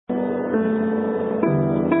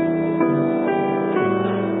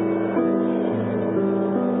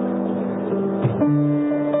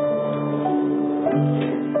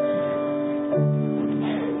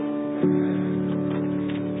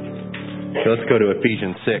Let's go to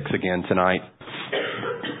Ephesians 6 again tonight.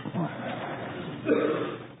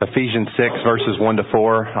 Ephesians 6 verses 1 to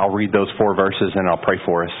 4. I'll read those 4 verses and I'll pray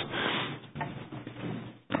for us.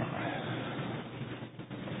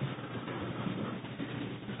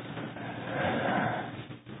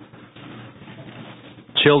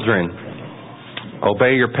 Children,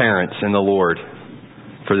 obey your parents in the Lord,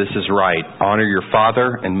 for this is right. Honor your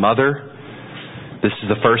father and mother. This is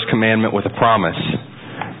the first commandment with a promise,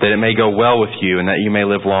 that it may go well with you and that you may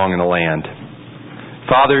live long in the land.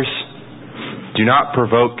 Fathers, do not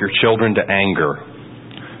provoke your children to anger,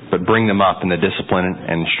 but bring them up in the discipline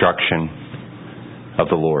and instruction of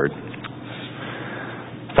the Lord.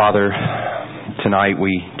 Father, tonight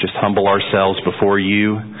we just humble ourselves before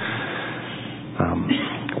you.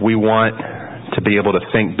 We want to be able to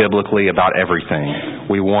think biblically about everything.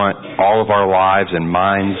 We want all of our lives and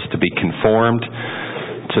minds to be conformed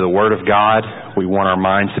to the Word of God. We want our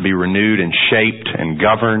minds to be renewed and shaped and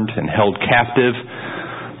governed and held captive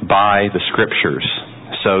by the Scriptures.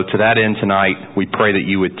 So to that end tonight, we pray that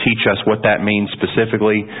you would teach us what that means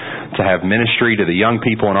specifically to have ministry to the young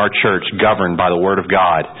people in our church governed by the Word of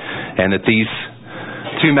God, and that these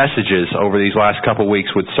 2 messages over these last couple of weeks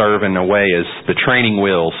would serve in a way as the training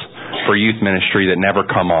wheels for youth ministry that never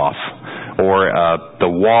come off, or the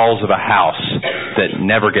walls of a house that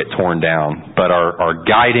never get torn down, but are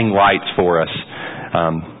guiding lights for us,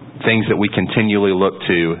 things that we continually look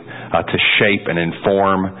to shape and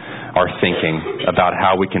inform our thinking about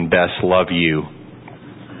how we can best love you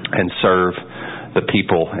and serve the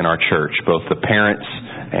people in our church, both the parents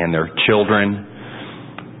and their children,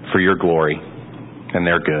 for your glory and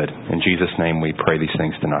their good. In Jesus' name we pray these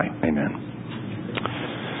things tonight. Amen.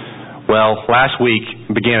 Well, last week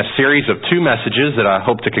began a series of 2 messages that I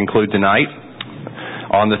hope to conclude tonight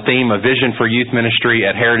on the theme of Vision for Youth Ministry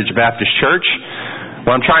at Heritage Baptist Church.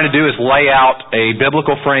 What I'm trying to do is lay out a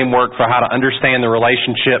biblical framework for how to understand the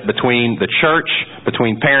relationship between the church,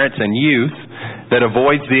 between parents and youth, that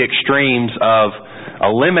avoids the extremes of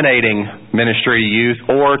eliminating ministry to youth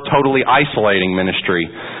or totally isolating ministry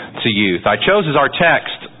to youth. I chose as our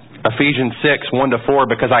text Ephesians 6, 1 to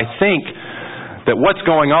 4, because I think that what's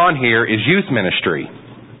going on here is youth ministry.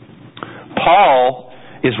 Paul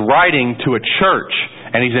is writing to a church,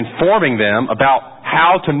 and he's informing them about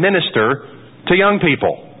how to minister to young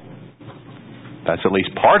people. That's at least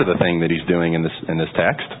part of the thing that he's doing in this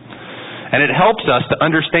text. And it helps us to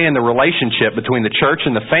understand the relationship between the church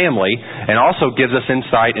and the family, and also gives us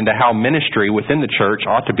insight into how ministry within the church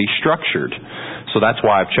ought to be structured. So that's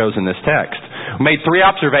why I've chosen this text. We made 3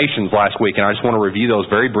 observations last week, and I just want to review those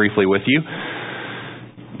very briefly with you.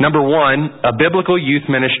 Number 1, a biblical youth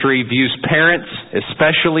ministry views parents,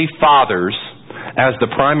 especially fathers, as the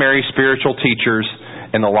primary spiritual teachers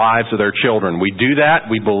in the lives of their children. We do that,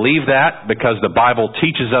 we believe that, because the Bible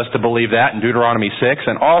teaches us to believe that in Deuteronomy 6,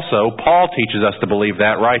 and also Paul teaches us to believe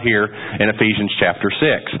that right here in Ephesians chapter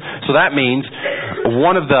 6. So that means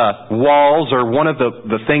one of the walls, or one of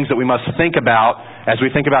the things that we must think about as we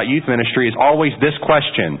think about youth ministry, is always this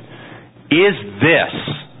question: is this,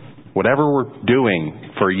 whatever we're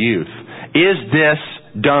doing for youth, is this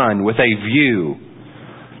done with a view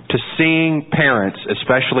to seeing parents,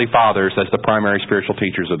 especially fathers, as the primary spiritual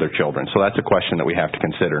teachers of their children? So that's a question that we have to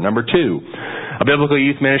consider. Number 2, a biblical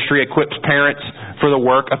youth ministry equips parents for the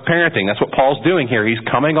work of parenting. That's what Paul's doing here. He's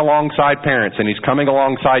coming alongside parents, and he's coming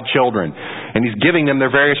alongside children, and he's giving them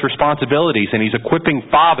their various responsibilities, and he's equipping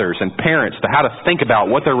fathers and parents to how to think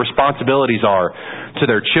about what their responsibilities are to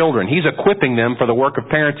their children. He's equipping them for the work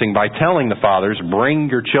of parenting by telling the fathers,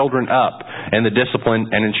 bring your children up in the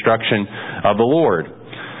discipline and instruction of the Lord.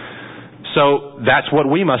 So that's what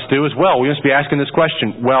we must do as well. We must be asking this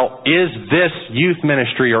question: well, is this youth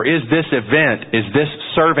ministry, or is this event, is this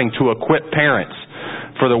serving to equip parents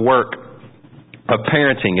for the work of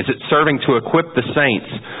parenting? Is it serving to equip the saints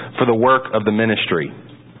for the work of the ministry?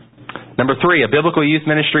 Number 3, a biblical youth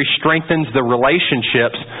ministry strengthens the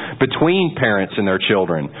relationships between parents and their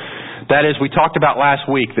children. That is, we talked about last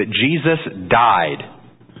week that Jesus died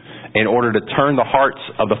in order to turn the hearts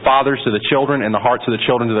of the fathers to the children and the hearts of the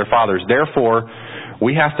children to their fathers. Therefore,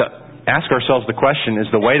 we have to ask ourselves the question: is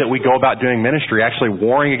the way that we go about doing ministry actually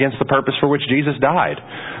warring against the purpose for which Jesus died?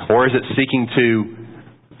 Or is it seeking to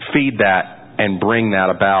feed that and bring that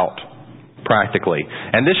about practically?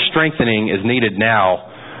 And this strengthening is needed now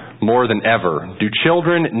more than ever. Do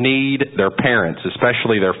children need their parents,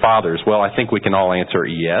 especially their fathers? Well, I think we can all answer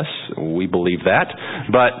yes, we believe that.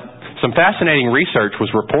 But some fascinating research was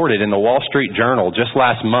reported in the Wall Street Journal just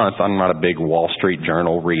last month. I'm not a big Wall Street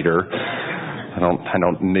Journal reader. I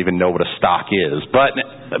don't even know what a stock is. But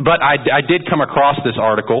I did come across this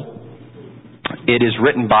article It is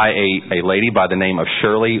written by a lady by the name of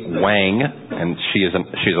Shirley Wang, and she's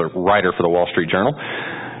a writer for the Wall Street Journal.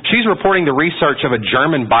 She's reporting the research of a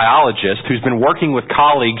German biologist who's been working with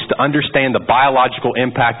colleagues to understand the biological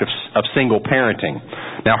impact of single parenting.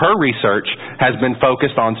 Now, her research has been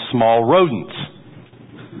focused on small rodents.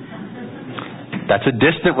 That's a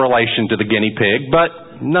distant relation to the guinea pig,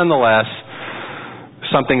 but nonetheless,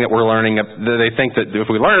 something that we're learning. They think that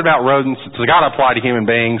if we learn about rodents, it's got to apply to human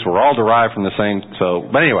beings. We're all derived from the same.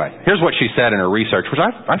 But anyway, here's what she said in her research, which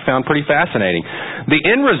I found pretty fascinating. The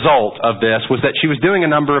end result of this was that she was doing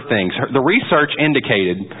a number of things. The research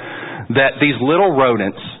indicated that these little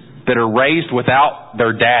rodents that are raised without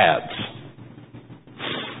their dads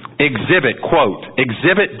exhibit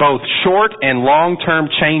both short and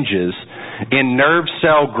long-term changes in nerve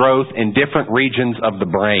cell growth in different regions of the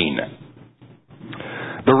brain.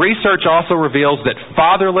 The research also reveals that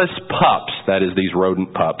fatherless pups, that is these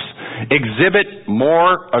rodent pups, exhibit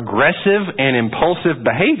more aggressive and impulsive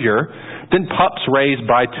behavior than pups raised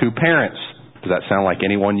by two parents. Does that sound like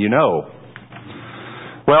anyone you know?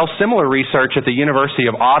 Well, similar research at the University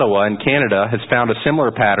of Ottawa in Canada has found a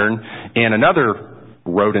similar pattern in another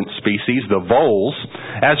rodent species, the voles.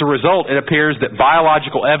 As a result, it appears that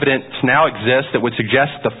biological evidence now exists that would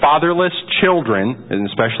suggest the fatherless children, and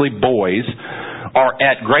especially boys, are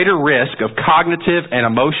at greater risk of cognitive and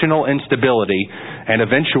emotional instability and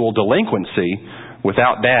eventual delinquency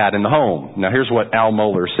without dad in the home. Now, here's what Al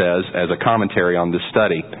Mohler says as a commentary on this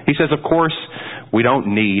study. He says, of course, we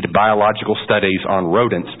don't need biological studies on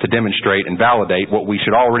rodents to demonstrate and validate what we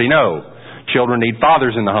should already know. Children need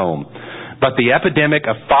fathers in the home. But the epidemic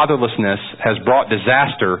of fatherlessness has brought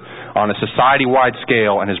disaster on a society-wide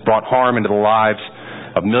scale and has brought harm into the lives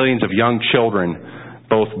of millions of young children,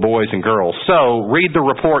 both boys and girls. So, read the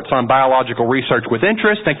reports on biological research with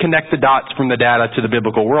interest and connect the dots from the data to the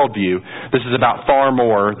biblical worldview. This is about far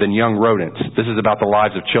more than young rodents. This is about the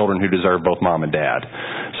lives of children who deserve both mom and dad.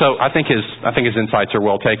 So, I think his insights are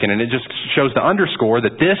well taken, and it just shows to underscore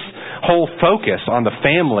that this whole focus on the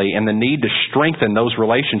family and the need to strengthen those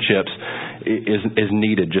relationships is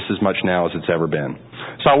needed just as much now as it's ever been.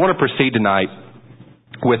 So, I want to proceed tonight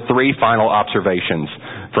with three final observations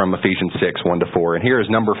from Ephesians 6, 1-4. And here is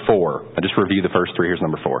number 4. I just review the first three. Here's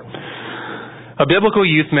number 4. A biblical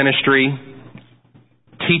youth ministry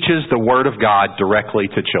teaches the Word of God directly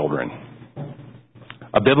to children.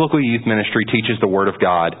 A biblical youth ministry teaches the Word of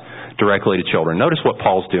God directly to children. Notice what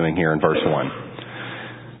Paul's doing here in verse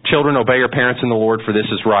 1. Children, obey your parents in the Lord, for this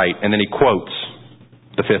is right. And then he quotes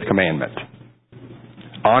the 5th commandment.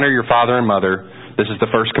 Honor your father and mother. This is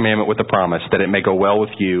the first commandment with the promise, that it may go well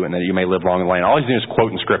with you and that you may live long in the land. All he's doing is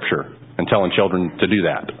quoting Scripture and telling children to do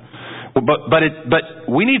that.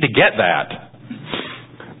 But we need to get that.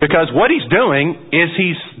 Because what he's doing is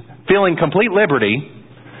he's feeling complete liberty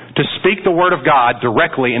to speak the Word of God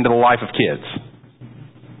directly into the life of kids.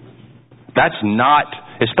 That's not,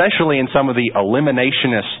 especially in some of the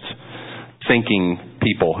eliminationist thinking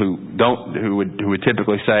people who would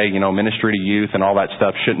typically say, ministry to youth and all that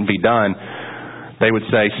stuff shouldn't be done. They would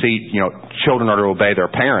say, children are to obey their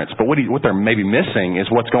parents. But what they're maybe missing is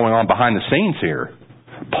what's going on behind the scenes here.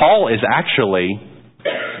 Paul is actually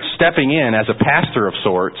stepping in as a pastor of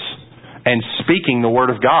sorts and speaking the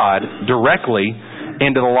Word of God directly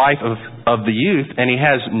into the life of the youth. And he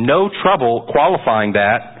has no trouble qualifying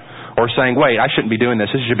that or saying, wait, I shouldn't be doing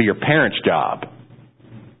this. This should be your parents' job.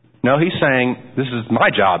 No, he's saying, this is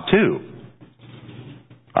my job too.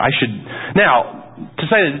 I should... Now, to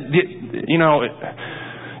say that,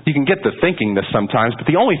 you can get the thinking this sometimes, but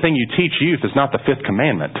the only thing you teach youth is not the 5th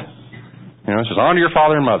commandment. It's just honor your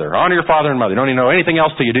father and mother. Honor your father and mother. You don't even know anything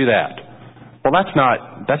else till you do that. Well, that's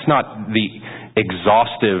not the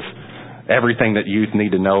exhaustive everything that youth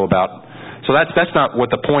need to know about. So that's not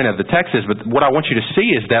what the point of the text is. But what I want you to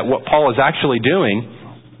see is that what Paul is actually doing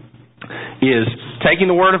is taking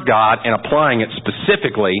the Word of God and applying it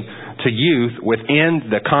specifically to youth within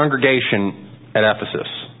the congregation at Ephesus.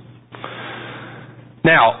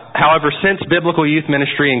 Now, however, since biblical youth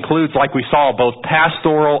ministry includes, like we saw, both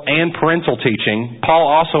pastoral and parental teaching, Paul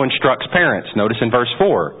also instructs parents. Notice in verse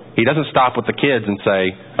 4, he doesn't stop with the kids and say,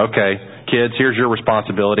 okay, kids, here's your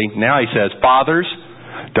responsibility. Now he says, fathers,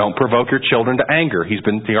 don't provoke your children to anger. He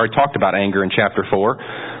already talked about anger in chapter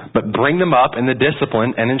 4, but bring them up in the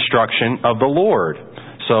discipline and instruction of the Lord.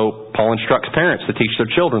 So Paul instructs parents to teach their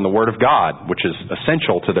children the Word of God, which is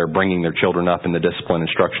essential to their bringing their children up in the discipline and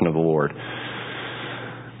instruction of the Lord.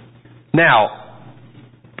 Now,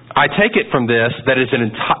 I take it from this that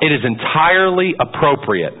it is entirely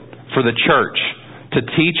appropriate for the church to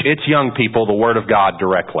teach its young people the Word of God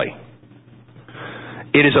directly.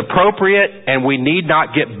 It is appropriate, and we need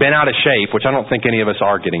not get bent out of shape, which I don't think any of us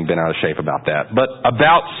are getting bent out of shape about that, but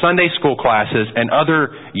about Sunday school classes and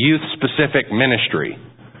other youth-specific ministry,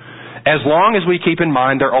 as long as we keep in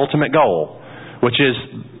mind their ultimate goal, which is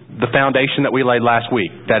the foundation that we laid last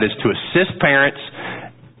week. That is to assist parents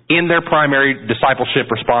in their primary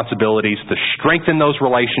discipleship responsibilities, to strengthen those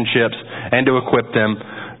relationships, and to equip them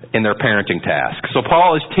in their parenting task. So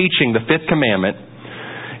Paul is teaching the fifth commandment.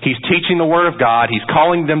 He's teaching the Word of God. He's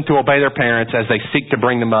calling them to obey their parents as they seek to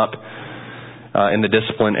bring them up in the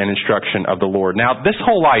discipline and instruction of the Lord. Now, this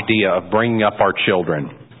whole idea of bringing up our children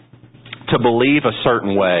to believe a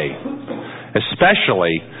certain way,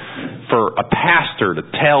 especially for a pastor to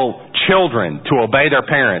tell children to obey their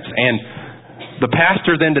parents, and the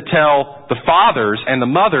pastor then to tell the fathers and the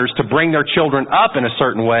mothers to bring their children up in a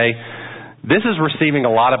certain way, this is receiving a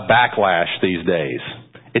lot of backlash these days.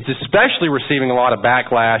 It's especially receiving a lot of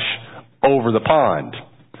backlash over the pond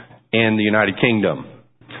in the United Kingdom.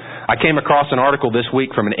 I came across an article this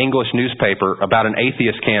week from an English newspaper about an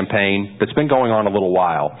atheist campaign that's been going on a little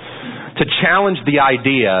while to challenge the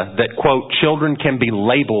idea that, quote, children can be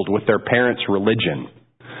labeled with their parents' religion.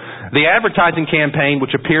 The advertising campaign,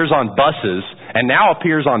 which appears on buses and now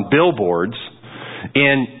appears on billboards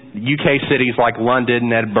in UK cities like London,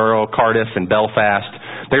 Edinburgh, Cardiff, and Belfast,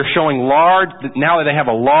 they're showing now they have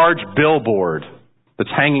a large billboard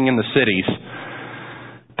that's hanging in the cities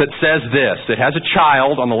that says this. It has a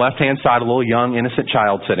child on the left-hand side, a little young, innocent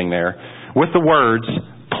child sitting there, with the words,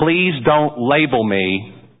 "Please don't label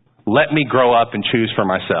me. Let me grow up and choose for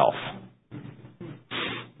myself."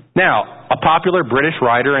 Now, a popular British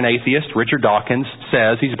writer and atheist, Richard Dawkins,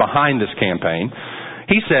 says he's behind this campaign.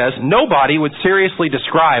 He says, nobody would seriously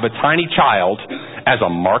describe a tiny child as a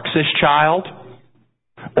Marxist child,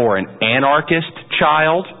 or an anarchist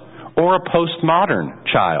child, or a postmodern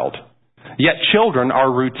child. Yet children are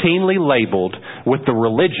routinely labeled with the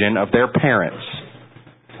religion of their parents.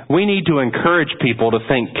 We need to encourage people to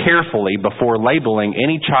think carefully before labeling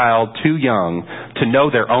any child too young to know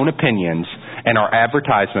their own opinions, and our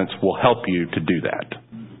advertisements will help you to do that.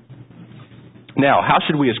 Now, how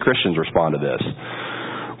should we as Christians respond to this?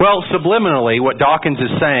 Well, subliminally, what Dawkins is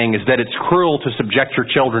saying is that it's cruel to subject your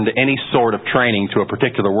children to any sort of training to a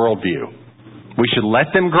particular worldview. We should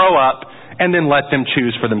let them grow up and then let them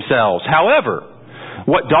choose for themselves. However,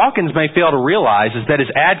 what Dawkins may fail to realize is that his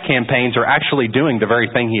ad campaigns are actually doing the very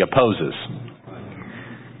thing he opposes.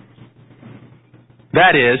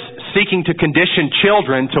 That is, seeking to condition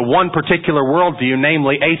children to one particular worldview,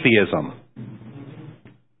 namely atheism.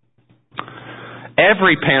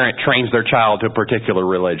 Every parent trains their child to a particular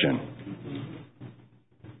religion.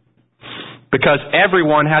 Because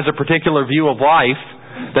everyone has a particular view of life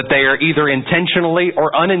that they are either intentionally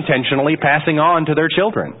or unintentionally passing on to their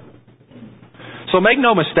children. So make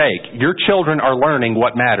no mistake, your children are learning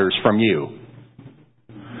what matters from you.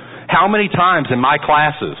 How many times in my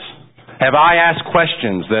classes have I asked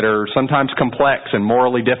questions that are sometimes complex and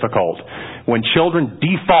morally difficult when children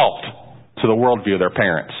default to the worldview of their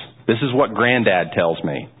parents? This is what granddad tells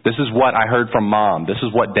me. This is what I heard from mom. This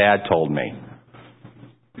is what dad told me.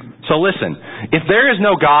 So listen, if there is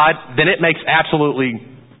no God, then it makes absolutely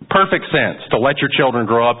perfect sense to let your children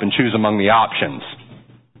grow up and choose among the options.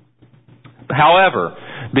 However,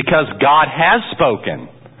 because God has spoken,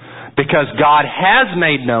 because God has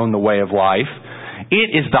made known the way of life,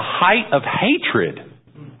 it is the height of hatred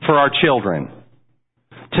for our children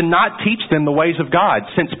to not teach them the ways of God,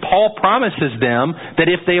 since Paul promises them that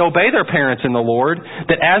if they obey their parents in the Lord,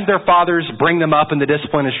 that as their fathers bring them up in the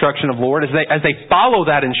discipline and instruction of the Lord, as they follow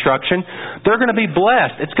that instruction, they're going to be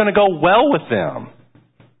blessed. It's going to go well with them.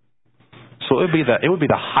 So it would be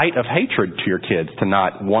the height of hatred to your kids to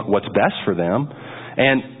not want what's best for them.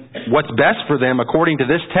 And what's best for them, according to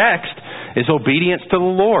this text, is obedience to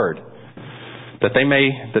the Lord, that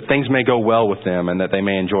things may go well with them and that they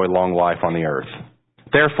may enjoy long life on the earth.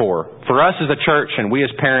 Therefore, for us as a church and we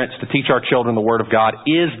as parents to teach our children the Word of God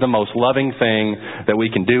is the most loving thing that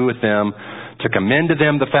we can do with them, to commend to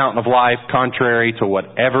them the fountain of life, contrary to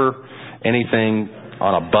whatever anything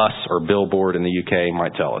on a bus or billboard in the UK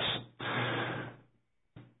might tell us.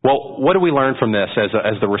 Well, what do we learn from this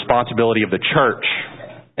as the responsibility of the church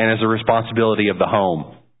and as the responsibility of the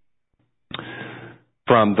home?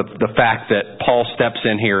 From the fact that Paul steps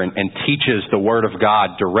in here and teaches the Word of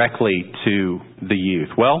God directly to the youth.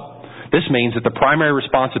 Well, this means that the primary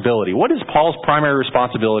responsibility, what is Paul's primary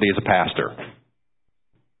responsibility as a pastor?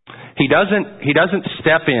 He doesn't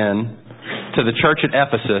step in to the church at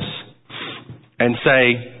Ephesus and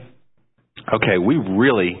say, okay, we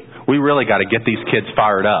really got to get these kids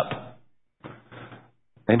fired up.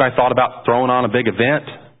 Anybody thought about throwing on a big event?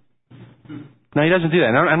 No, he doesn't do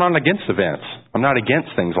that. I'm not against events. I'm not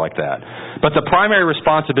against things like that. But the primary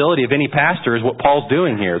responsibility of any pastor is what Paul's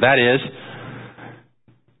doing here. That is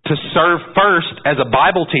to serve first as a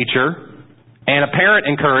Bible teacher and a parent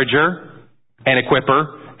encourager and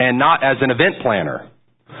equipper, and not as an event planner.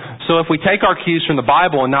 So if we take our cues from the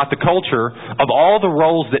Bible and not the culture, of all the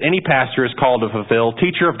roles that any pastor is called to fulfill,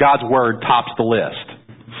 teacher of God's Word tops the list.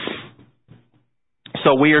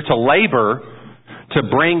 So we are to labor to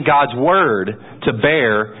bring God's Word to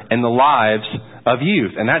bear in the lives of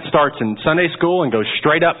youth. And that starts in Sunday school and goes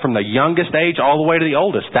straight up from the youngest age all the way to the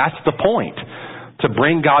oldest. That's the point, to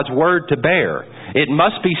bring God's Word to bear. It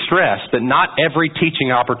must be stressed that not every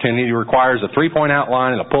teaching opportunity requires a 3-point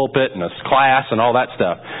outline and a pulpit and a class and all that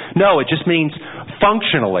stuff. No, it just means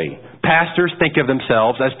functionally, pastors think of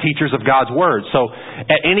themselves as teachers of God's Word. So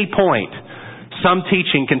at any point, some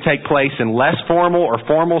teaching can take place in less formal or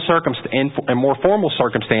in more formal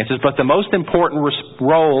circumstances, but the most important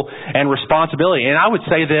role and responsibility, and I would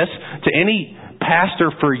say this to any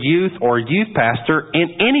pastor for youth or youth pastor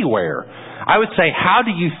in anywhere, I would say, how do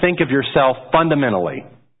you think of yourself fundamentally?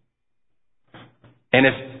 And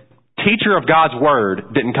if teacher of God's Word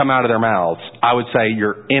didn't come out of their mouths, I would say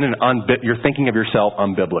you're thinking of yourself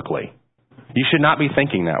unbiblically. You should not be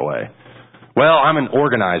thinking that way. Well, I'm an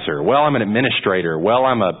organizer. Well, I'm an administrator. Well,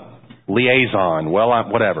 I'm a liaison. Well,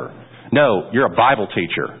 I'm whatever. No, you're a Bible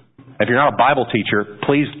teacher. If you're not a Bible teacher,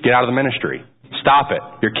 please get out of the ministry. Stop it.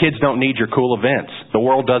 Your kids don't need your cool events. The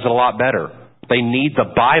world does it a lot better. They need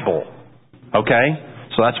the Bible. Okay?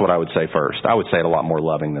 So that's what I would say first. I would say it a lot more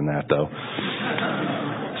loving than that, though.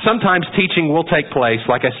 Sometimes teaching will take place,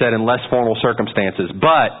 like I said, in less formal circumstances,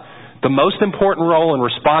 but the most important role and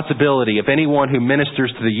responsibility of anyone who ministers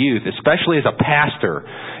to the youth, especially as a pastor,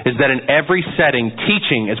 is that in every setting,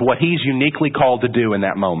 teaching is what he's uniquely called to do in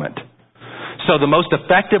that moment. So the most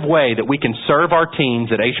effective way that we can serve our teens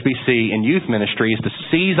at HBC and youth ministry is to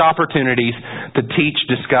seize opportunities to teach,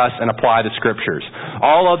 discuss, and apply the Scriptures.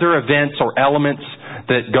 All other events or elements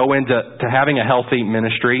that go into having a healthy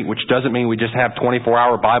ministry, which doesn't mean we just have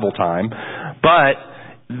 24-hour Bible time, but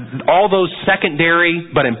all those secondary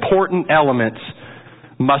but important elements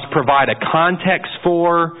must provide a context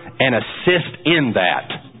for and assist in that.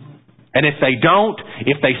 And if they don't,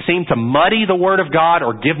 if they seem to muddy the Word of God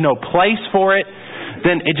or give no place for it,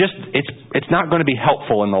 then it's not going to be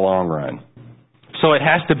helpful in the long run. So it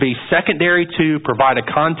has to be secondary to, provide a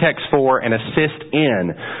context for, and assist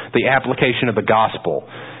in the application of the gospel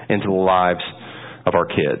into the lives of our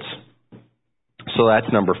kids. So that's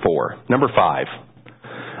number 4. Number 5.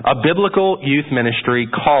 A biblical youth ministry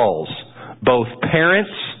calls both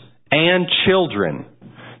parents and children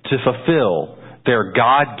to fulfill their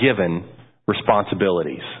God-given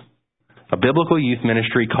responsibilities. A biblical youth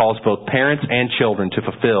ministry calls both parents and children to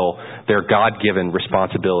fulfill their God-given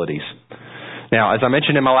responsibilities. Now, as I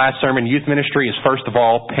mentioned in my last sermon, youth ministry is first of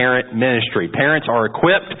all parent ministry. Parents are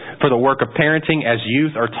equipped for the work of parenting as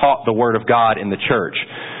youth are taught the Word of God in the church.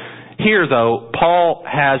 Here, though, Paul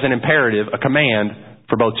has an imperative, a command,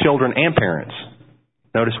 for both children and parents.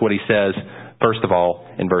 Notice what he says, first of all,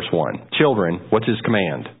 in verse 1. Children, what's his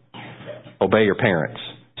command? Obey your parents.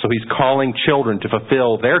 So he's calling children to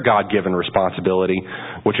fulfill their God-given responsibility,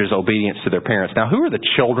 which is obedience to their parents. Now, who are the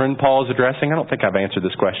children Paul is addressing? I don't think I've answered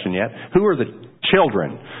this question yet. Who are the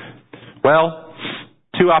children? Well,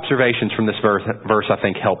 2 observations from this verse I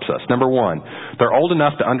think helps us. Number 1, they're old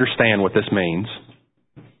enough to understand what this means,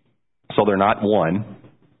 so they're not 1.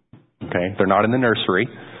 Okay, they're not in the nursery.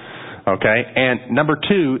 Okay, and number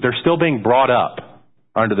 2, they're still being brought up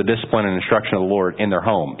under the discipline and instruction of the Lord in their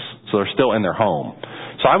homes. So they're still in their home.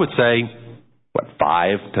 So I would say,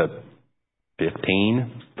 5 to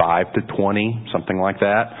 15, 5 to 20, something like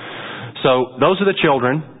that. So those are the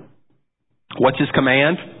children. What's his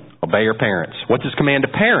command? Obey your parents. What's his command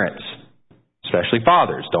to parents? Especially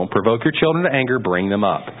fathers. Don't provoke your children to anger, bring them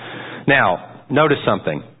up. Now, notice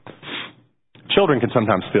something. Children can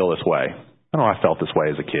sometimes feel this way. I know I felt this way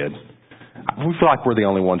as a kid. We feel like we're the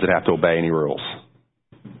only ones that have to obey any rules.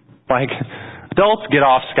 Like, adults get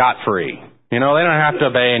off scot-free. You know, they don't have to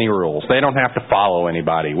obey any rules. They don't have to follow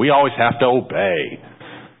anybody. We always have to obey.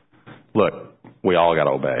 Look, we all got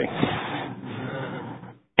to obey.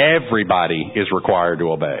 Everybody is required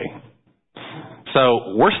to obey.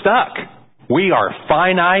 So we're stuck. We are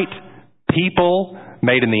finite people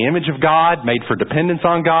made in the image of God, made for dependence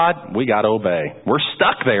on God. We got to obey. We're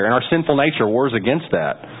stuck there, and our sinful nature wars against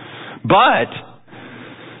that. But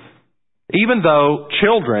even though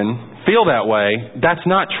children feel that way, that's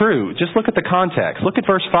not true. Just look at the context. Look at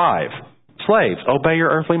verse 5. Slaves, obey your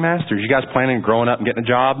earthly masters. You guys planning on growing up and getting a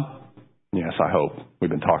job? Yes, I hope. We've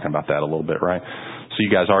been talking about that a little bit, right? So you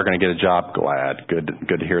guys are going to get a job. Glad.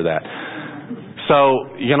 Good to hear that.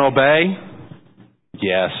 So, you going to obey?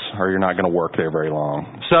 Yes, or you're not going to work there very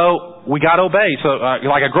long. So, we got to obey. So,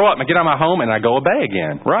 like I grow up and I get out of my home and I go obey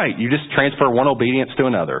again. Right. You just transfer one obedience to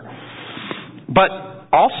another. But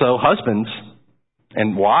also, husbands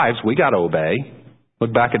and wives, we got to obey.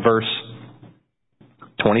 Look back at verse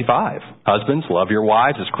 25. Husbands, love your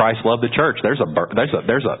wives as Christ loved the church. There's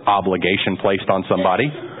an obligation placed on somebody.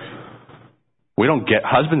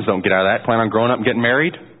 Husbands don't get out of that. Plan on growing up and getting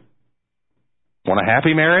married? Want a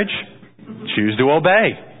happy marriage? Choose to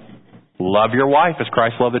obey. Love your wife as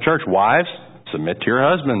Christ loved the church. Wives, submit to your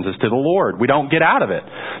husbands as to the Lord. We don't get out of it.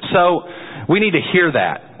 So we need to hear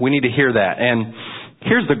that. We need to hear that. And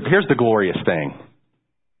here's the glorious thing,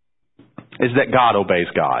 is that God obeys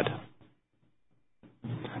God.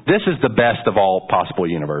 This is the best of all possible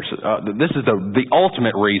universes. This is the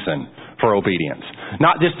ultimate reason for obedience.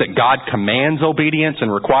 Not just that God commands obedience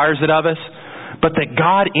and requires it of us, but that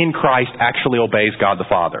God in Christ actually obeys God the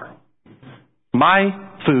Father. My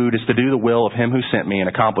food is to do the will of Him who sent me and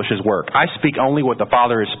accomplish His work. I speak only what the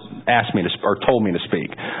Father has asked me to, or told me to speak.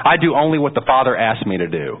 I do only what the Father asked me to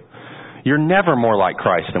do. You're never more like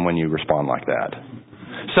Christ than when you respond like that.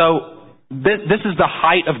 So, this is the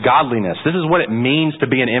height of godliness. This is what it means to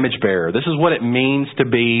be an image bearer. This is what it means to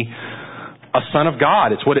be a son of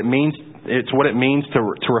God. It's what it means. It's what it means to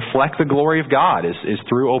reflect the glory of God is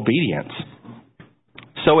through obedience.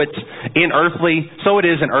 So it is in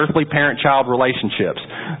earthly parent-child relationships.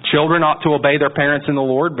 Children ought to obey their parents in the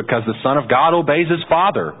Lord because the Son of God obeys His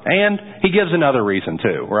Father. And He gives another reason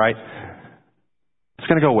too, right? It's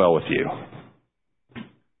going to go well with you.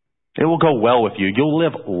 It will go well with you. You'll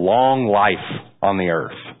live long life on the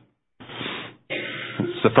earth.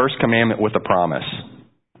 It's the first commandment with a promise.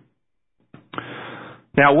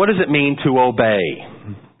 Now, what does it mean to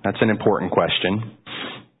obey? That's an important question.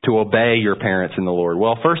 To obey your parents in the Lord.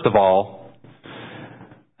 Well, first of all,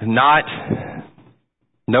 notice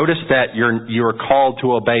that you're called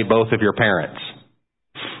to obey both of your parents.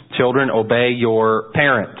 Children, obey your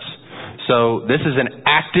parents. So this is an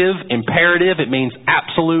active imperative. It means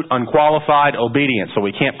absolute, unqualified obedience. So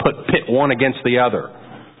we can't pit one against the other.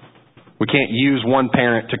 We can't use one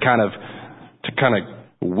parent to kind of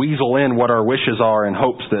weasel in what our wishes are in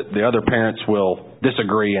hopes that the other parents will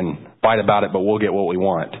disagree and fight about it, but we'll get what we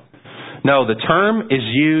want. No, the term is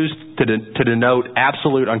used to denote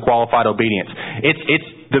absolute, unqualified obedience. It's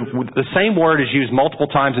the same word is used multiple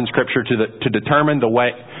times in Scripture to determine the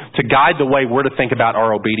way, to guide the way we're to think about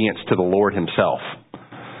our obedience to the Lord Himself.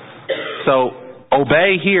 So,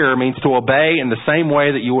 obey here means to obey in the same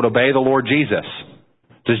way that you would obey the Lord Jesus.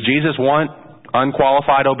 Does Jesus want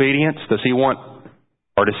unqualified obedience? Does He want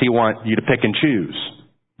you to pick and choose?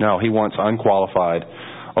 No, He wants unqualified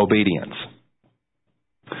obedience.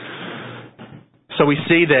 So we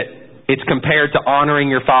see that it's compared to honoring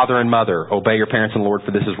your father and mother. Obey your parents in the Lord,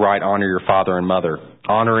 for this is right. Honor your father and mother.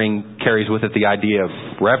 Honoring carries with it the idea of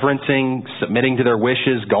reverencing, submitting to their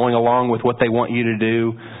wishes, going along with what they want you to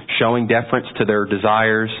do, showing deference to their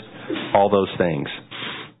desires, all those things.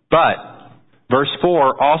 But verse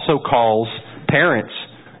 4 also calls parents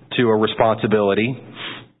to a responsibility,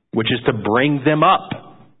 which is to bring them up.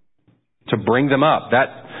 To bring them up.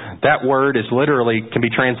 That word is literally, can be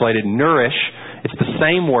translated nourish. It's the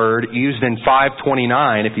same word used in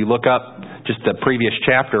 5:29 if you look up just the previous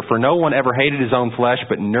chapter. For no one ever hated his own flesh,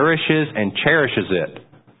 but nourishes and cherishes it.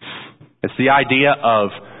 It's the idea of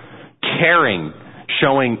caring,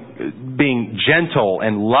 showing, being gentle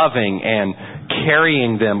and loving and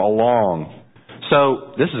carrying them along.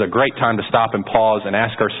 So this is a great time to stop and pause and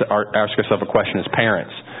ask ourselves a question as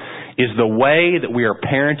parents. Is the way that we are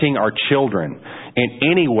parenting our children in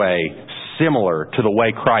any way similar to the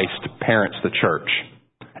way Christ parents the church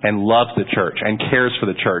and loves the church and cares for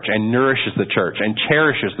the church and nourishes the church and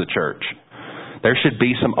cherishes the church? There should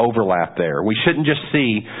be some overlap there. We shouldn't just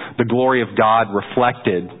see the glory of God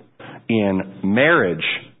reflected in marriage,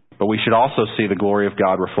 but we should also see the glory of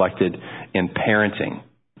God reflected in parenting.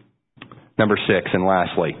 Number 6, and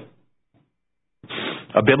lastly,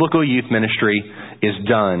 a biblical youth ministry is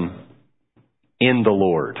done in the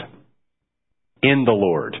Lord. In the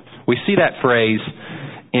Lord. We see that phrase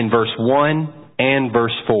in verse 1 and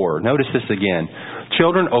verse 4. Notice this again.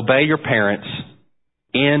 Children, obey your parents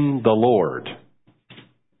in the Lord.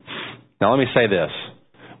 Now let me say this.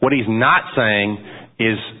 What he's not saying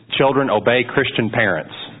is, children, obey Christian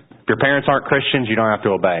parents. If your parents aren't Christians, you don't have to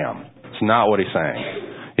obey them. It's not what he's saying.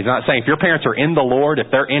 He's not saying if your parents are in the Lord, if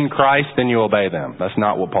they're in Christ, then you obey them. That's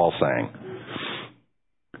not what Paul's saying.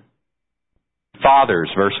 Fathers,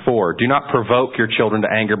 verse 4, do not provoke your children to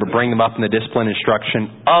anger, but bring them up in the discipline and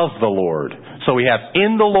instruction of the Lord. So we have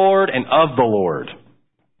in the Lord and of the Lord.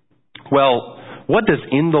 Well, what does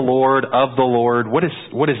in the Lord, of the Lord, what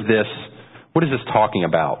is this talking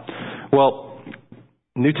about? Well,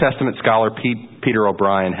 New Testament scholar Peter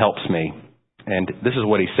O'Brien helps me, and this is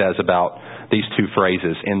what he says about these two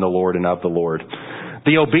phrases, in the Lord and of the Lord.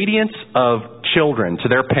 The obedience of children to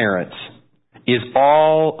their parents is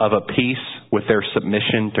all of a piece with their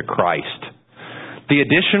submission to Christ. The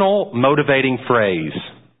additional motivating phrase,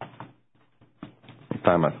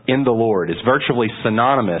 in the Lord, is virtually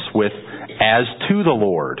synonymous with as to the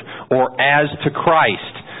Lord or as to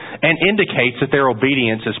Christ, and indicates that their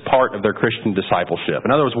obedience is part of their Christian discipleship.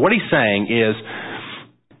 In other words, what he's saying is,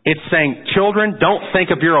 it's saying, children, don't think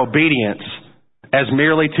of your obedience as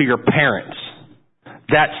merely to your parents.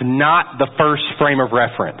 That's not the first frame of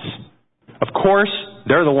reference. Of course,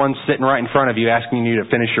 they're the ones sitting right in front of you asking you to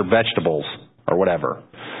finish your vegetables or whatever.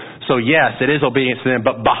 So yes, it is obedience to them,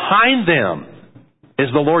 but behind them is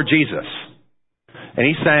the Lord Jesus. And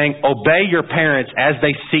he's saying, obey your parents as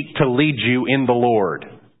they seek to lead you in the Lord.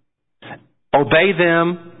 Obey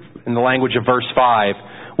them, in the language of verse 5,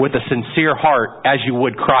 with a sincere heart as you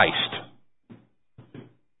would Christ.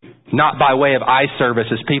 Not by way of eye service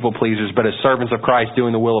as people pleasers, but as servants of Christ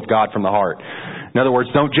doing the will of God from the heart. In other words,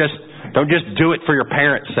 don't just do it for your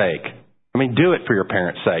parents' sake. I mean, do it for your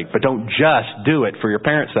parents' sake, but don't just do it for your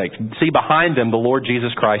parents' sake. See behind them the Lord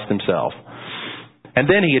Jesus Christ himself. And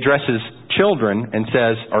then he addresses children and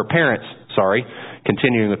says, or parents,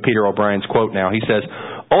 continuing with Peter O'Brien's quote now, he says,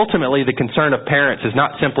 ultimately the concern of parents is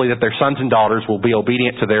not simply that their sons and daughters will be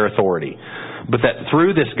obedient to their authority, but that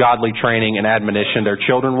through this godly training and admonition, their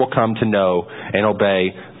children will come to know and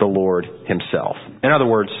obey the Lord himself. In other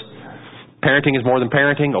words, parenting is more than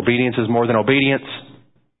parenting. Obedience is more than obedience.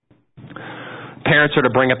 Parents are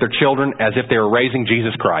to bring up their children as if they were raising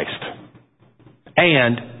Jesus Christ.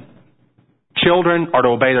 And children are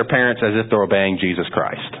to obey their parents as if they're obeying Jesus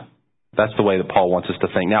Christ. That's the way that Paul wants us to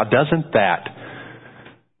think. Now, doesn't that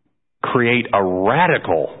create a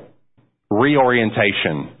radical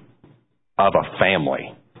reorientation of a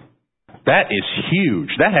family? That is huge.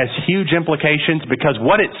 That has huge implications, because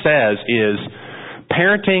what it says is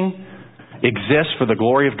parenting exists for the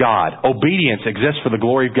glory of God. Obedience exists for the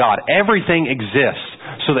glory of God. Everything exists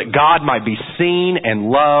so that God might be seen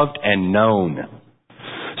and loved and known.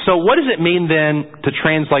 So what does it mean then to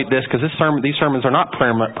translate this? Because these sermons are not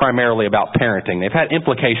primarily about parenting. They've had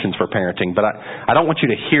implications for parenting, but I don't want you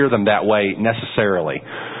to hear them that way necessarily.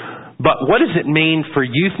 But what does it mean for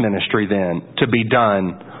youth ministry then to be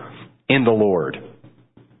done in the Lord?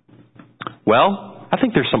 Well, I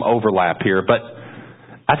think there's some overlap here, but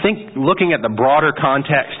I think looking at the broader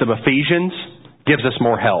context of Ephesians gives us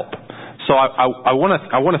more help. So I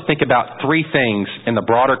want to think about three things in the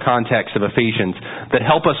broader context of Ephesians that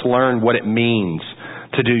help us learn what it means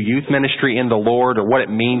to do youth ministry in the Lord, or what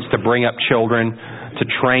it means to bring up children, to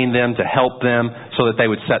train them, to help them so that they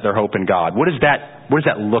would set their hope in God. What does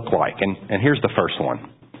that look like? And here's the first one.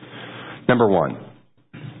 Number one,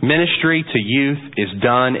 ministry to youth is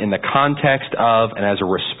done in the context of and as a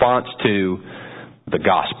response to the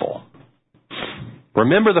gospel.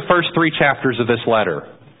 Remember the first three chapters of this letter.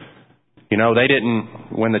 You know,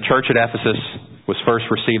 when the church at Ephesus was first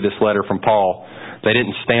received this letter from Paul, they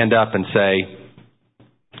didn't stand up and say,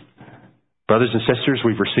 brothers and sisters,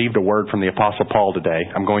 we've received a word from the Apostle Paul today.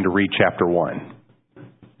 I'm going to read chapter 1.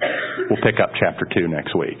 We'll pick up chapter 2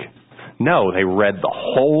 next week. No, they read the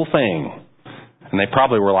whole thing. And they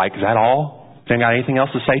probably were like, is that all? They got anything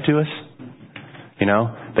else to say to us? You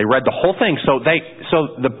know, they read the whole thing. So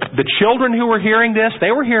the children who were hearing this,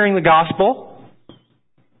 they were hearing the gospel.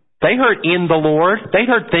 They heard in the Lord. They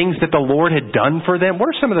heard things that the Lord had done for them.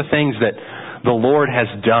 What are some of the things that the Lord has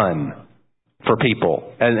done for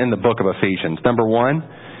people in the book of Ephesians? Number one,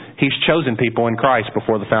 He's chosen people in Christ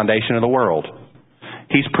before the foundation of the world.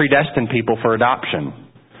 He's predestined people for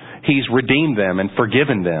adoption. He's redeemed them and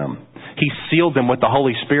forgiven them. He's sealed them with the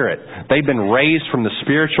Holy Spirit. They've been raised from the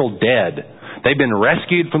spiritual dead. They've been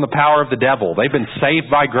rescued from the power of the devil. They've been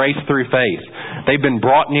saved by grace through faith. They've been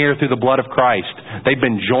brought near through the blood of Christ. They've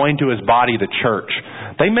been joined to His body, the church.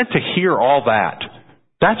 They meant to hear all that.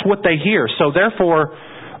 That's what they hear. So therefore,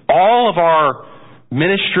 all of our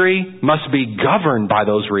ministry must be governed by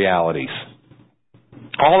those realities.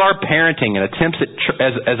 All our parenting and attempts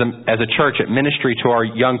as a church at ministry to our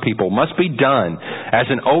young people must be done as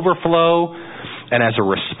an overflow and as a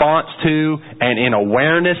response to and in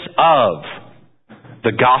awareness of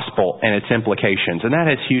the gospel and its implications. And that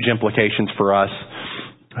has huge implications for us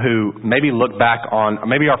who maybe look back on,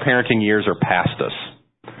 maybe our parenting years are past us.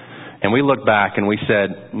 And we look back and we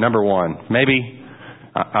said, number one, maybe,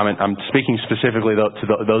 I'm speaking specifically to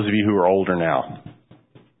those of you who are older now.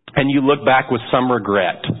 And you look back with some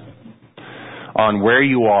regret on where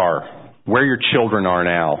you are, where your children are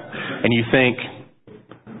now. And you think,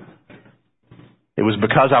 it was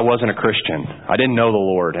because I wasn't a Christian. I didn't know the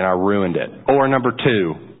Lord and I ruined it. Or number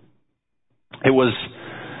two,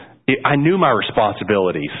 I knew my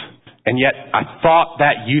responsibilities, and yet I thought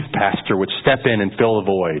that youth pastor would step in and fill the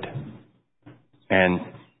void. And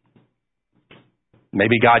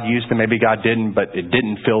maybe God used him, maybe God didn't, but it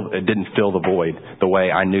didn't fill the void the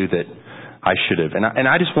way I knew that I should have. And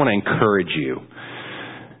I just want to encourage you,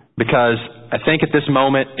 because I think at this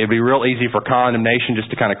moment it'd be real easy for condemnation just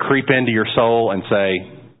to kind of creep into your soul and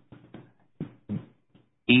say,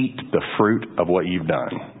 eat the fruit of what you've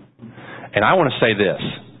done. And I want to say this.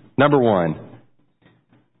 Number one,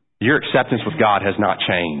 your acceptance with God has not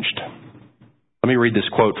changed. Let me read this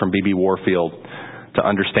quote from B.B. Warfield to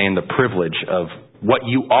understand the privilege of what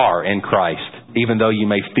you are in Christ, even though you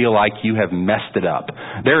may feel like you have messed it up.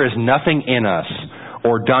 There is nothing in us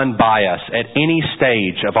or done by us at any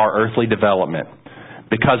stage of our earthly development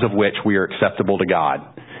because of which we are acceptable to God.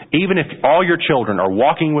 Even if all your children are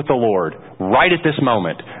walking with the Lord right at this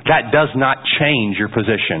moment, that does not change your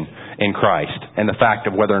position in Christ and the fact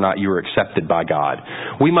of whether or not you are accepted by God.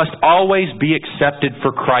 We must always be accepted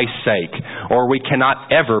for Christ's sake, or we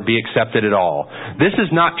cannot ever be accepted at all. This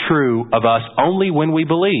is not true of us only when we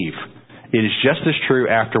believe. It is just as true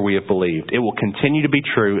after we have believed. It will continue to be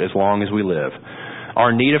true as long as we live.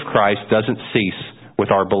 Our need of Christ doesn't cease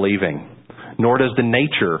with our believing, nor does the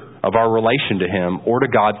nature of our relation to Him or to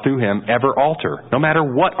God through Him ever alter, no matter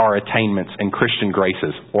what our attainments and Christian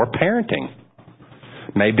graces or parenting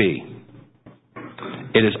may be.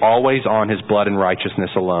 It is always on His blood and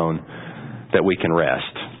righteousness alone that we can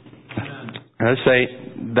rest. And I say,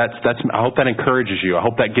 I hope that encourages you. I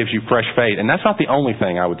hope that gives you fresh faith. And that's not the only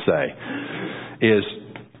thing I would say, is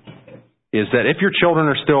that if your children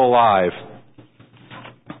are still alive,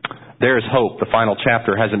 there is hope. The final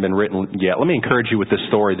chapter hasn't been written yet. Let me encourage you with this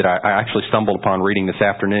story that I actually stumbled upon reading this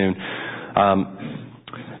afternoon.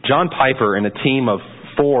 John Piper and a team of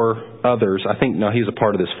 4 others, he's a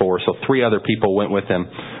part of this 4, so 3 other people went with him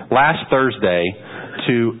last Thursday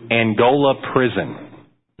to Angola Prison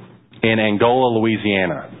in Angola,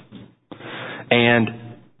 Louisiana. And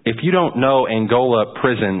if you don't know Angola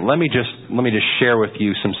Prison, let me just share with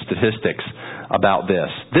you some statistics about this.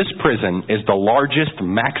 This prison is the largest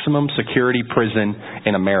maximum security prison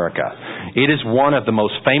in America. It is one of the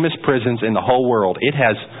most famous prisons in the whole world. It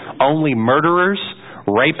has only murderers,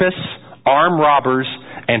 rapists, armed robbers,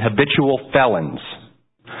 and habitual felons.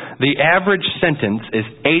 The average sentence is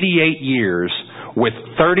 88 years with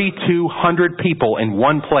 3,200 people in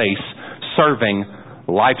one place serving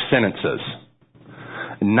life sentences.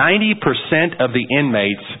 90% of the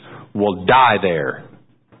inmates will die there.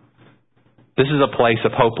 This is a place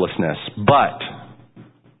of hopelessness. But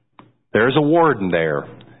there's a warden there.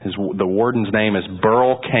 The warden's name is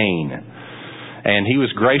Burl Cain. And he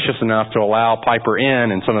was gracious enough to allow Piper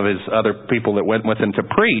in and some of his other people that went with him to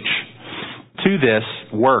preach to this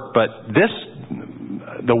work. But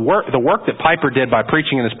the work that Piper did by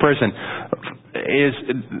preaching in this prison is,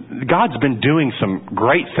 God's been doing some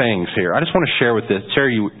great things here. I just want to share with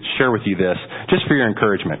you this, just for your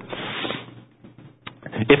encouragement.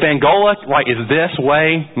 If Angola is this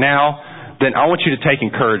way now, then I want you to take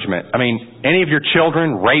encouragement. Any of your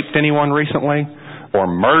children raped anyone recently, or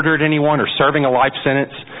murdered anyone, or serving a life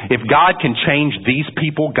sentence? If God can change these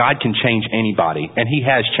people, God can change anybody. And He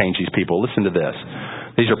has changed these people. Listen to this.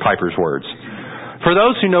 These are Piper's words. For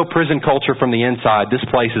those who know prison culture from the inside, this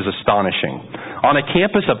place is astonishing. On a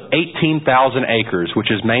campus of 18,000 acres,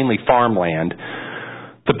 which is mainly farmland,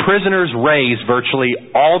 the prisoners raise virtually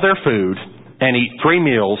all their food and eat 3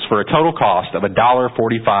 meals for a total cost of $1.45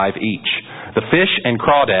 each. The fish and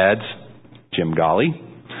crawdads, Jim Golly,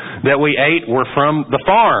 that we ate were from the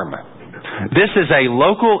farm. There is a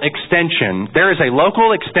local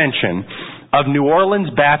extension of New Orleans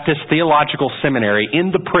Baptist Theological Seminary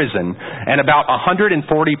in the prison, and about 140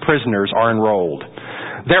 prisoners are enrolled.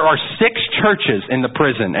 There are 6 churches in the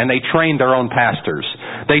prison, and they train their own pastors.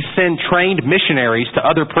 They send trained missionaries to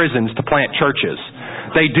other prisons to plant churches.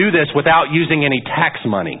 They do this without using any tax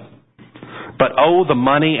money. But oh, the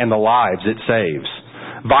money and the lives it saves.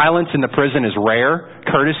 Violence in the prison is rare.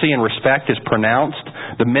 Courtesy and respect is pronounced.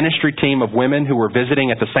 The ministry team of women who were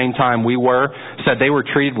visiting at the same time we were said they were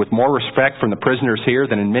treated with more respect from the prisoners here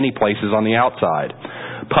than in many places on the outside.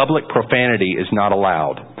 Public profanity is not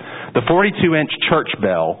allowed. The 42-inch church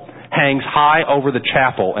bell hangs high over the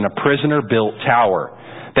chapel in a prisoner-built tower.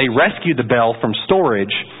 They rescued the bell from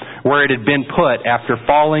storage where it had been put after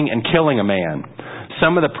falling and killing a man.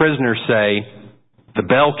 Some of the prisoners say, the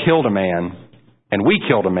bell killed a man, and we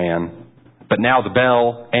killed a man, but now the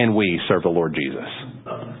bell and we serve the Lord Jesus.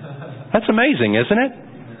 That's amazing, isn't it?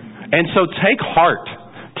 And so take heart.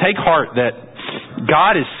 Take heart that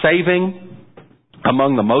God is saving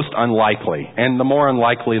among the most unlikely. And the more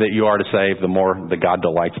unlikely that you are to save, the more that God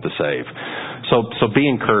delights to save. So be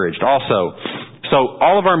encouraged. Also, so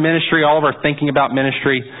all of our ministry, all of our thinking about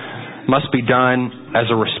ministry must be done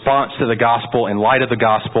as a response to the gospel, in light of the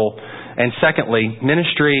gospel. And secondly,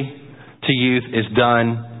 ministry to youth is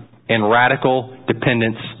done in radical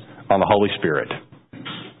dependence on the Holy Spirit.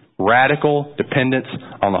 Radical dependence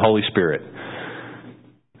on the Holy Spirit.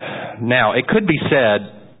 Now, it could be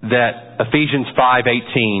said that Ephesians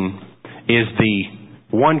 5:18 is the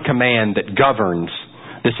one command that governs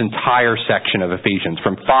this entire section of Ephesians.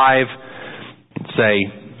 From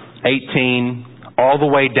 18 all the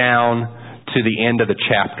way down to the end of the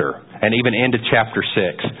chapter, and even into chapter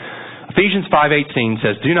 6. Ephesians 5:18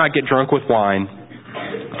 says, "Do not get drunk with wine,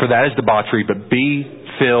 for that is debauchery, but be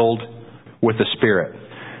filled with the Spirit."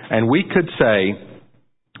 And we could say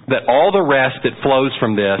that all the rest that flows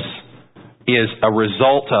from this is a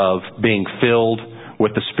result of being filled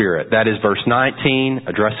with the Spirit. That is verse 19,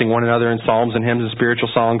 addressing one another in psalms and hymns and spiritual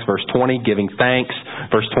songs. Verse 20, giving thanks.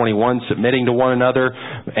 Verse 21, submitting to one another.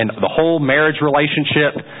 And the whole marriage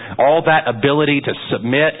relationship, all that ability to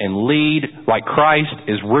submit and lead like Christ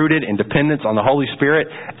is rooted in dependence on the Holy Spirit.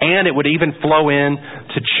 And it would even flow in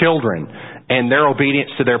to children and their obedience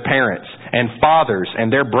to their parents, and fathers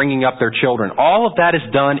and their bringing up their children. All of that is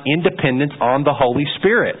done in dependence on the Holy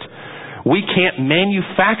Spirit. We can't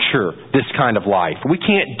manufacture this kind of life. We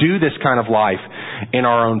can't do this kind of life in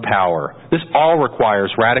our own power. This all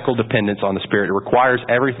requires radical dependence on the Spirit. It requires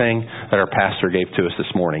everything that our pastor gave to us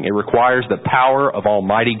this morning. It requires the power of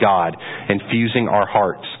Almighty God infusing our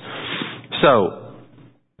hearts. So,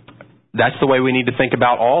 that's the way we need to think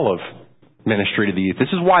about all of ministry to the youth.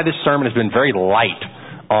 This is why this sermon has been very light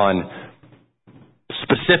on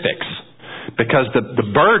specifics. Because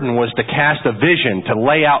the burden was to cast a vision, to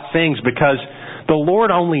lay out things, because the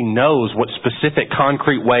Lord only knows what specific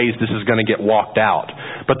concrete ways this is going to get walked out.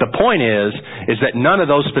 But the point is that none of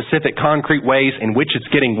those specific concrete ways in which it's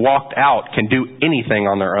getting walked out can do anything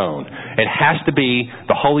on their own. It has to be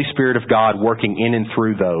the Holy Spirit of God working in and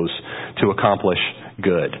through those to accomplish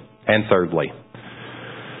good. And thirdly,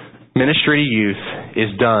 ministry to youth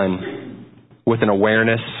is done with an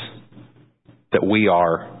awareness that we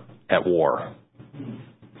are at war.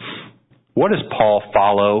 What does Paul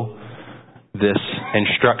follow this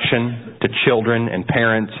instruction to children and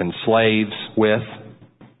parents and slaves with?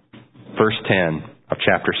 Verse 10 of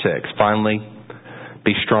chapter 6. Finally,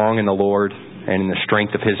 be strong in the Lord and in the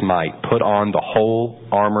strength of His might. Put on the whole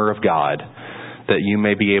armor of God, that you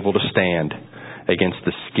may be able to stand against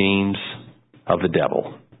the schemes of the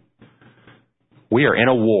devil. We are in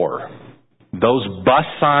a war. Those bus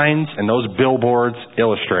signs and those billboards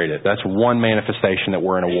illustrate it. That's one manifestation that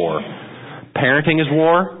we're in a war. Parenting is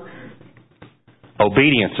war.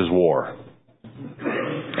 Obedience is war.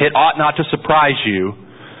 It ought not to surprise you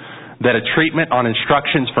that a treatment on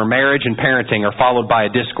instructions for marriage and parenting are followed by a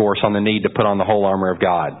discourse on the need to put on the whole armor of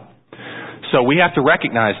God. So we have to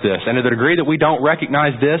recognize this. And to the degree that we don't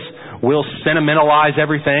recognize this, we'll sentimentalize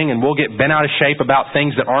everything and we'll get bent out of shape about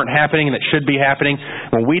things that aren't happening and that should be happening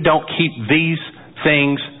when we don't keep these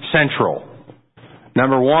things central.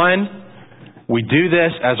 Number one, we do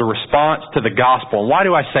this as a response to the gospel. And why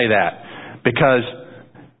do I say that? Because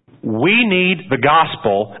we need the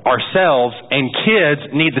gospel ourselves, and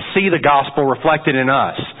kids need to see the gospel reflected in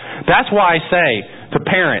us. That's why I say to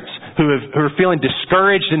parents who are feeling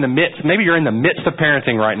discouraged in the midst, maybe you're in the midst of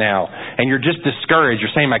parenting right now, and you're just discouraged.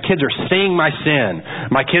 You're saying, my kids are seeing my sin.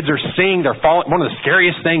 My kids are seeing their fault. One of the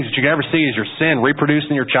scariest things that you can ever see is your sin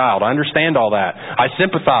reproduced in your child. I understand all that. I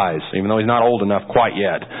sympathize, even though he's not old enough quite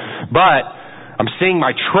yet. But I'm seeing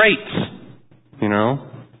my traits,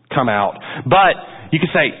 come out. But you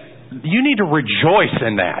can say, you need to rejoice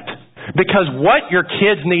in that. Because what your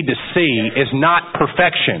kids need to see is not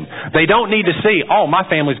perfection. They don't need to see, oh, my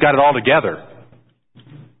family's got it all together.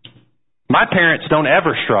 My parents don't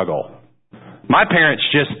ever struggle. My parents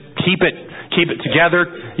just keep it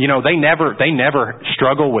together. They never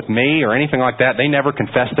struggle with me or anything like that. They never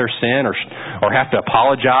confess their sin or have to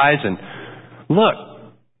apologize. And look,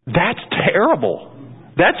 that's terrible.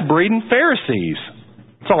 That's breeding Pharisees.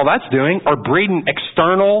 That's all that's doing, or breeding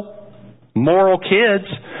external moral kids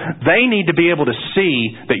they need to be able to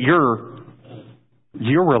see that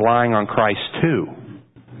you're relying on Christ too.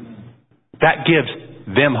 That gives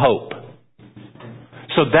them hope.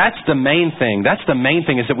 So that's the main thing. That's the main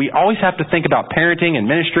thing, is that we always have to think about parenting and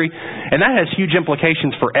ministry, and that has huge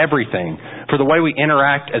implications for everything. For the way we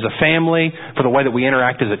interact as a family, for the way that we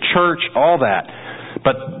interact as a church, all that.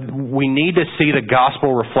 But we need to see the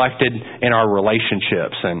gospel reflected in our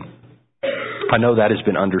relationships, and I know that has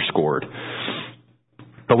been underscored.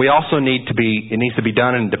 But we also it needs to be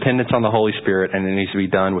done in dependence on the Holy Spirit, and it needs to be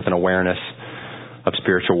done with an awareness of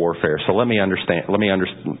spiritual warfare. So let me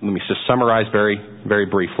just summarize very, very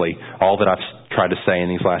briefly all that I've tried to say in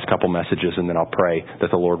these last couple messages, and then I'll pray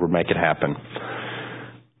that the Lord would make it happen.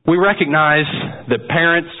 We recognize that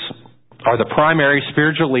parents are the primary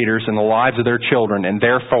spiritual leaders in the lives of their children, and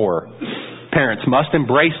therefore, parents must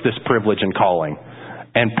embrace this privilege and calling.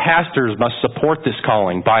 And pastors must support this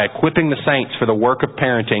calling by equipping the saints for the work of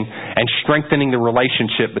parenting and strengthening the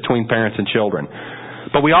relationship between parents and children.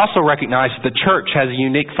 But we also recognize that the church has a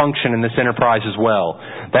unique function in this enterprise as well.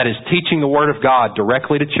 That is teaching the Word of God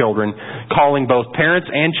directly to children, calling both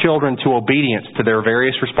parents and children to obedience to their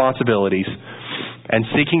various responsibilities, and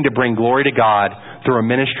seeking to bring glory to God through a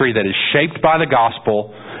ministry that is shaped by the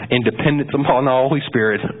gospel, in dependence upon the Holy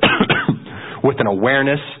Spirit, with an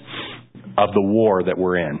awareness of the war that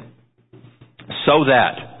we're in, so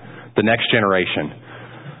that the next generation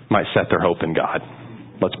might set their hope in God.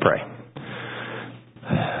 Let's pray.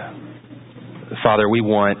 Father, we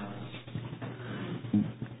want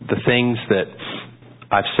the things that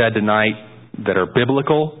I've said tonight that are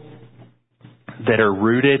biblical, that are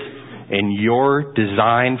rooted in your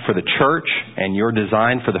design for the church and your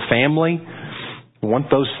design for the family. We want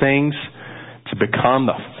those things to become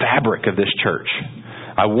the fabric of this church.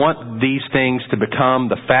 I want these things to become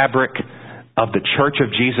the fabric of the Church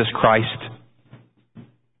of Jesus Christ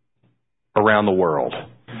around the world.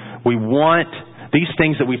 These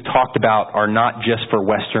things that we've talked about are not just for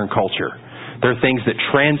Western culture. They're things that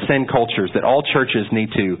transcend cultures, that all churches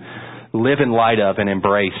need to live in light of and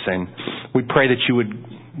embrace. And we pray that you would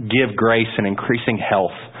give grace and increasing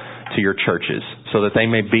health to your churches, so that they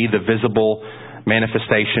may be the visible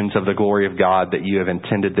manifestations of the glory of God that you have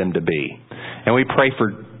intended them to be. And we pray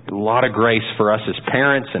for a lot of grace for us as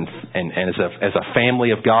parents and as a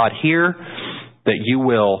family of God here, that you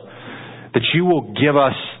will give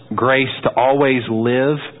us grace to always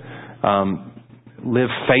live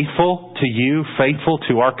faithful to you, faithful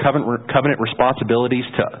to our covenant responsibilities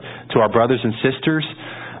to our brothers and sisters,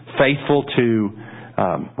 faithful to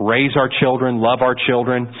raise our children, love our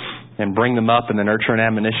children, and bring them up in the nurture and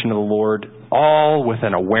admonition of the Lord, all with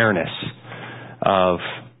an awareness of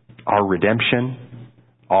our redemption,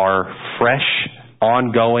 our fresh,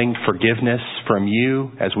 ongoing forgiveness from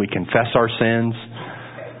you as we confess our sins,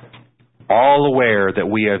 all aware that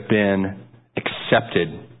we have been accepted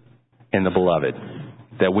in the beloved,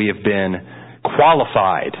 that we have been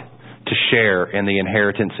qualified to share in the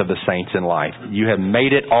inheritance of the saints in life. You have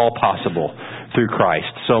made it all possible through Christ.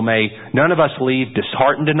 So may none of us leave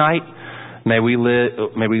disheartened tonight. May we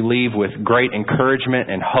leave with great encouragement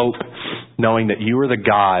and hope, knowing that you are the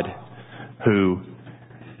God who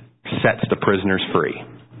sets the prisoners free.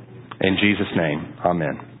 In Jesus' name,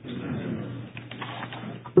 amen.